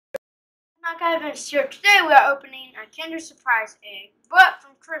Okay, Vince here. Today we are opening a Kinder Surprise egg, but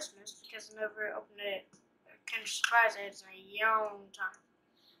from Christmas, because I never opened a Kinder Surprise egg in a long time.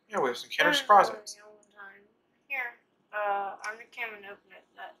 Yeah, we have some Kinder Surprise eggs. Here, I'm the camera to open it.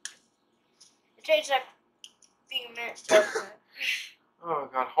 It takes like a few minutes to open it. Oh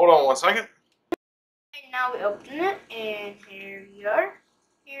God, hold on 1 second. And now we open it, and here you are.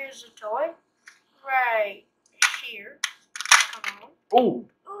 Here's the toy, right here. Come on. Ooh.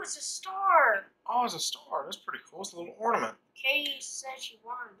 Ooh, it's a star. Oh, it's a star. That's pretty cool. It's a little ornament. Katie said she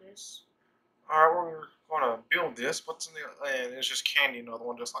wanted this. Alright, we're going to build this. What's in the... And it's just candy, another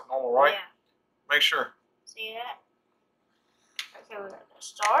one, just like normal, right? Yeah. Make sure. See that? Okay, we got the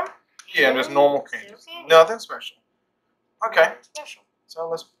star. Yeah, just normal candy. Nothing special. Okay. Nothing special. So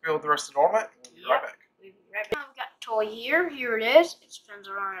let's build the rest of the ornament. We'll be right back. We'll be right back. We've got a toy here. Here it is. It spins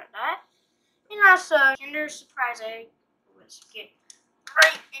around like that. And that's a Kinder Surprise egg. Let's get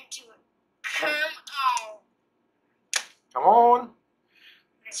right into it. Come on. Come on.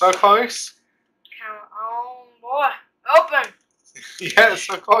 So close. Come on, boy. Open. Yeah, it's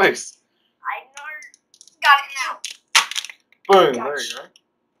so close. I know. Got it now. Boom. There you go.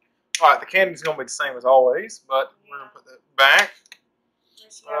 Alright, the candy's going to be the same as always, but we're going to put that back.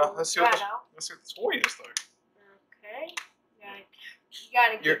 Let's see what the toy is, though. Okay. You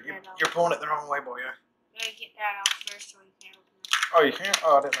gotta get that off. You're pulling it the wrong way, boy. Yeah. You gotta get that off first so you can't open it. Oh, you can't?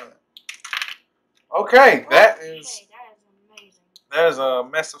 Oh, I didn't know that. Okay, that is amazing. That is a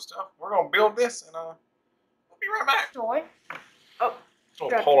mess of stuff. We're gonna build this, and we'll be right back. Toy. Oh.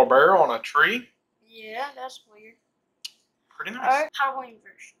 Little polar bear on a tree. Yeah, that's weird. Pretty nice. Halloween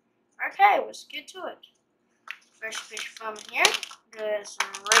version. Okay, let's get to it. First picture from here. There's some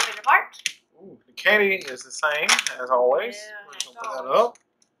ripping apart. Ooh, the candy is the same as always. Yeah, we're just gonna put that up.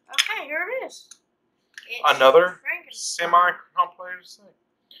 Okay, here it is. Another semi-complex thing.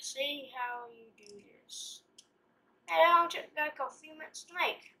 See how you do this. And it'll take like a few minutes to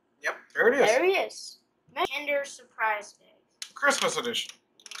make. Yep, there it is. There he is. Kinder Surprise egg. Christmas edition.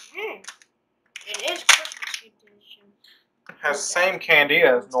 It is Christmas edition. Has the same candy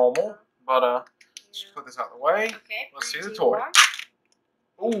as normal, but let's put this out of the way. Okay. Let's see the toy.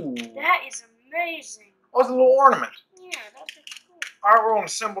 Ooh. That is amazing. Oh, it's a little ornament. Yeah, that's cool. All right, we're going to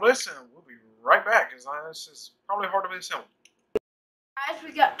assemble this, and we'll be right back, because this is probably hard to be assembled. Guys,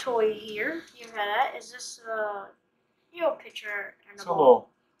 we got toy here. You got that. Is this your picture and it's a little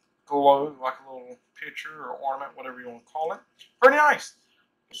glow, like a little picture or ornament, whatever you want to call it. Pretty nice.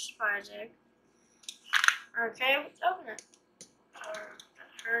 Surprise egg. Okay, let's open it.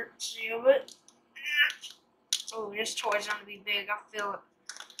 That hurts a little bit. Oh, this toy's gonna be big. I feel it.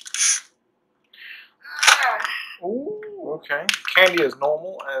 Ooh, okay. Candy is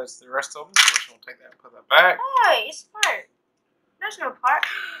normal as the rest of them, so we're just going to take that and put that back. Hey, it's part. There's no part.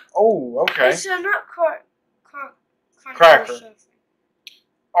 Oh, okay. It's a nut cracker.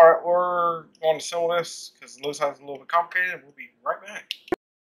 Alright, we're going to assemble this because it looks like it's a little bit complicated, and we'll be right back.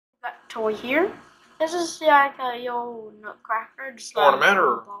 Got a toy here. This is like a old nutcracker. Just Ornament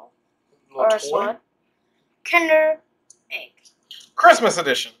or a toy. Kinder egg. Christmas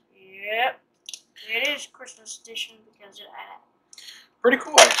edition. Yep. It is Christmas edition because it pretty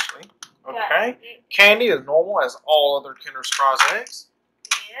cool, actually. Okay. Candy is normal as all other Kinder Surprise eggs.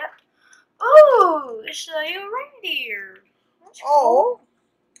 Yep. Ooh, it's a little reindeer. That's cool.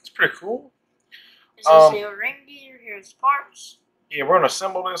 It's pretty cool. This is a little reindeer. Here's parts. Yeah, we're going to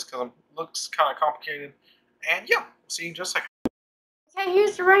assemble this because it looks kind of complicated. And yeah, we'll see you in just a second. Okay,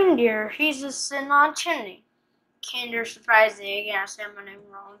 here's the reindeer. He's just sitting on a chimney. Kinder Surprise egg. I said my name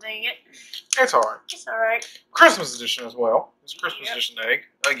wrong. Dang it. It's alright. It's alright. Christmas edition as well. It's a Christmas edition egg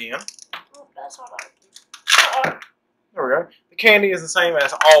again. Oh, that's what I do. There we go. The candy is the same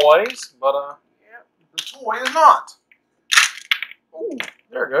as always, but the toy is not. Ooh,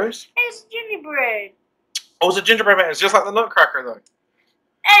 there it goes. It's gingerbread. Oh, it's a gingerbread man. It's just like the Nutcracker, though.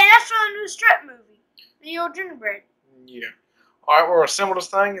 Hey, that's from the new Strip movie. The old gingerbread. Yeah. Alright, we're going to assemble this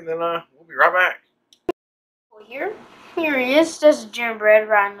thing, and then we'll be right back. Here he is. There's a gingerbread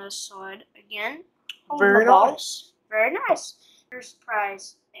right on the side again. Very nice. Very nice. Kinder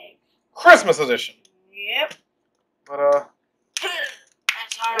Surprise egg. Christmas edition. Yep. But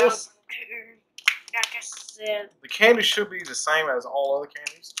that's hard. Like I said. The candy should be the same as all other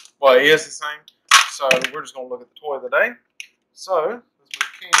candies. Well, it is the same. So we're just gonna look at the toy of the day. So let's move the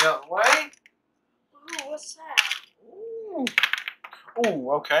candy out of the way. Ooh, what's that? Ooh.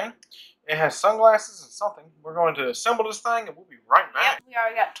 Ooh, okay. It has sunglasses and something. We're going to assemble this thing, and we'll be right back. Yep, we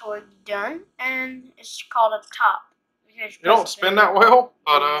already got toy done, and it's called a top. It don't spin that well,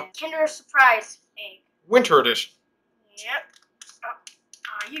 but Kinder Surprise egg. Winter edition. Yep. Oh,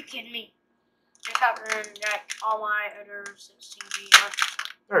 are you kidding me? covering like all my other 16G.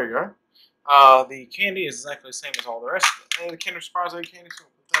 There you go. The candy is exactly the same as all the rest of the Kinder Surprise Egg candy, so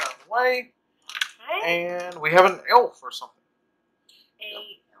we'll put that out of the way. Okay. And we have an elf or something. Elf.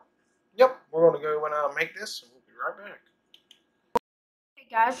 Yep, we're going to go and make this, and we'll be right back. Hey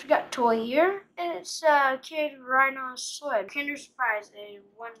guys, we got a toy here. It's a kid riding on a sled. Kinder Surprise, a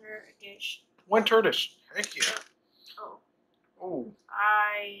winter edition. Winter edition. Heck yeah. Oh. Oh.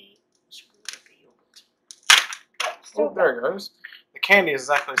 I screwed up a yogurt. Oh, there it goes. The candy is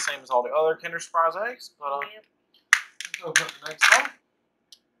exactly the same as all the other Kinder Surprise eggs, but Yep. let's open up the next one.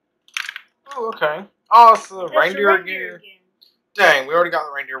 Oh, okay. Oh, it's the reindeer again. Dang, we already got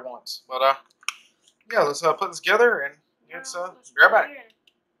the reindeer once. But yeah, let's put this together and let's be right back.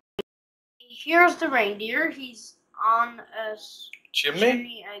 Here's the reindeer. He's on a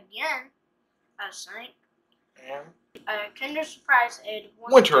Chimney again, I think. And Kinder Surprise Egg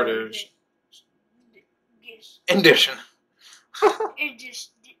winter edition. Edition. Okay, let's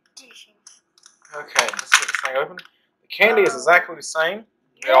get this thing open. The candy is exactly the same.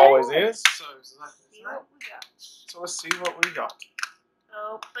 It always is. So it's exactly the same. So let's see what we got.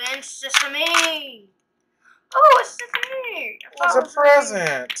 Open sesame. Oh, it's sesame. It's a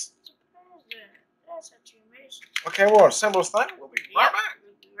present. It's a present. That's what you missed. Okay, we're going to assemble this thing. We'll be right back.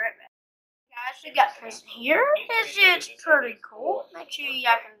 We'll be right back. Guys, we got this here. It's pretty cool. Make sure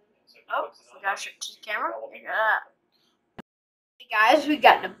y'all can. Oh, forgot to shut the camera. Look at that. Hey guys, we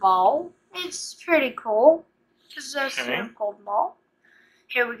got the ball. It's pretty cool. It's a cold ball.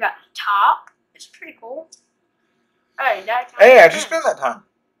 Here we got the top. It's pretty cool. Hey, I just spent that time.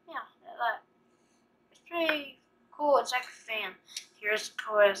 Yeah, that. It's pretty cool. It's like a fan. Here's the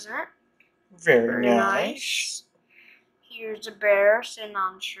present. Very nice. Here's a bear sitting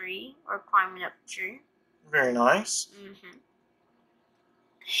on a tree or climbing up a tree. Very nice.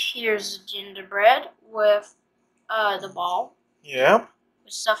 Here's the gingerbread with the ball. Yep.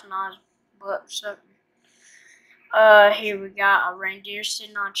 With stuffing on his butt. Here we got a reindeer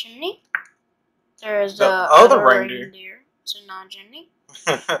sitting on a chimney. There's the other reindeer sitting on a chimney.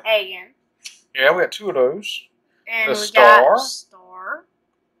 Again. Yeah, we got two of those. And the we star. got the star.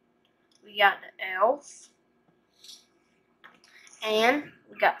 We got the elf. And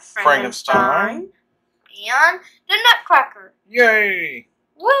we got Frankenstein. And the Nutcracker. Yay!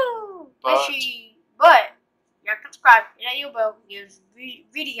 Woo! But y'all can subscribe, hit that yellow bell, give this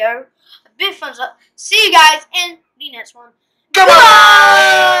video a big thumbs up. See you guys in the next one. Goodbye!